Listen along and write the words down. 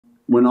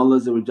when Allah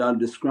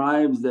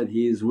describes that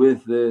He is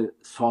with the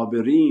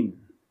sabireen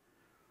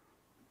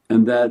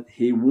and that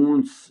He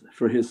wants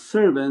for His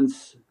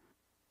servants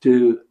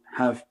to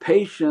have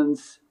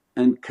patience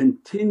and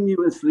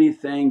continuously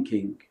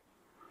thanking.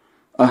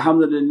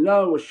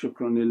 Alhamdulillah wa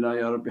shukran lillah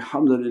ya Rabbi,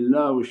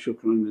 alhamdulillah wa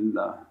shukran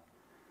lillah.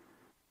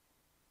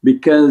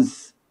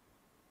 Because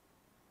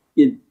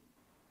it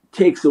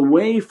takes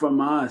away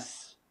from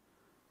us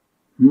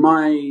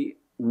my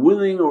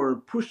willing or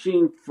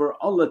pushing for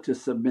Allah to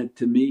submit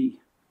to me,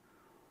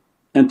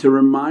 and to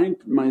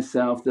remind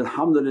myself that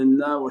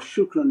alhamdulillah wa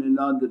shukran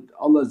lillah that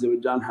Allah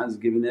has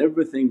given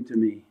everything to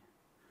me,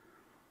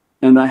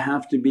 and I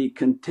have to be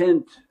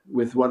content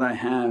with what I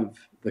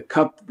have. The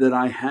cup that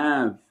I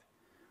have,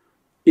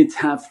 it's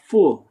half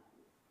full,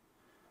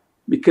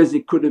 because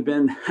it could have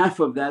been half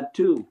of that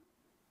too.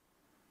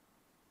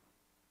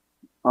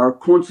 Our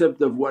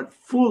concept of what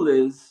full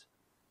is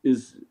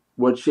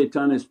what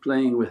shaitan is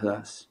playing with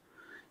us.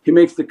 He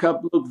makes the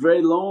cup look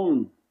very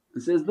long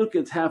and says, look,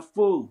 it's half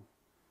full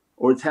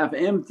or it's half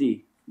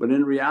empty, but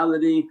in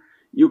reality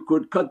you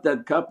could cut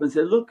that cup and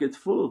say, look, it's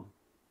full.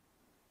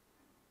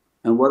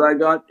 And what I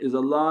got is a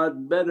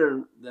lot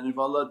better than if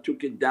Allah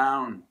took it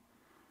down.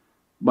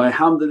 By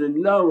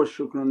alhamdulillah wa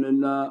shukran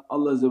lillah,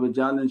 Allah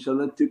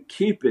inshaAllah to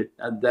keep it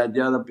at that,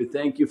 Ya Rabbi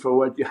thank you for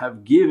what you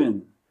have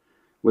given.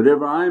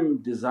 Whatever I'm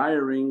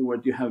desiring,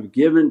 what you have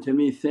given to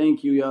me,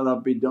 thank you Ya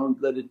Rabbi,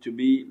 don't let it to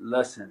be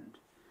lessened.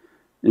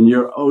 In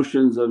your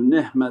oceans of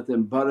ni'mat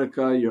and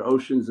barakah, your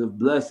oceans of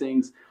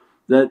blessings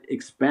that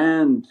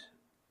expand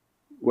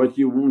what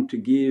you want to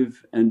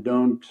give and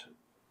don't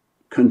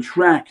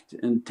contract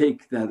and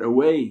take that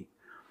away.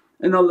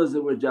 And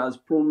Allah's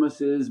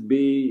promises,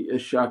 be a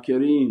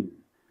shakireen,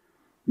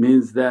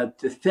 means that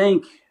to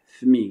thank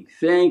me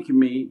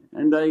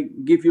and I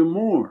give you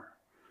more.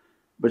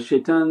 But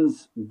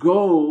shaitan's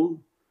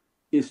goal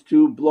is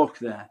to block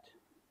that.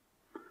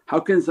 How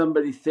can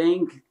somebody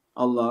thank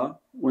Allah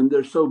when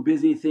they're so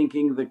busy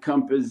thinking the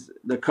cup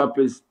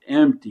is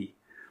empty?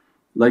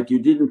 Like you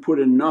didn't put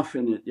enough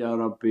in it, Ya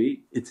Rabbi,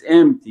 it's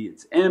empty,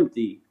 it's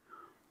empty.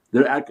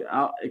 They're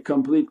a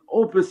complete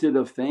opposite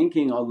of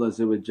thanking Allah,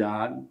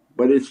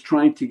 but it's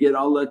trying to get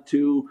Allah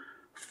to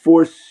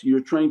force,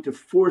 you're trying to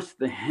force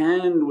the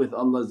hand with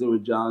Allah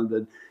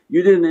that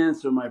you didn't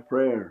answer my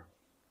prayer,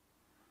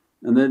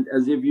 and then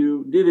as if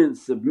you didn't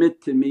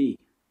submit to me.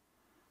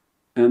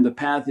 And the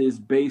path is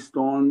based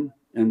on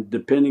and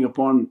depending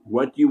upon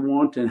what you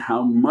want and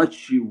how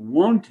much you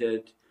want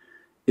it,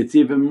 it's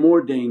even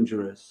more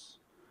dangerous,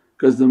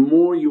 because the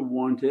more you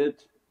want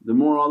it the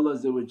more Allah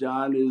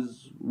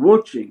is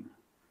watching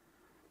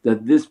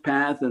that this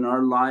path in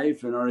our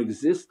life and our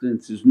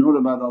existence is not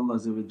about Allah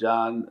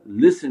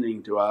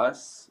listening to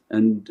us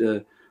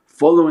and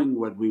following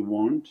what we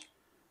want,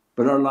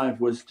 but our life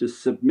was to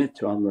submit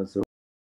to Allah.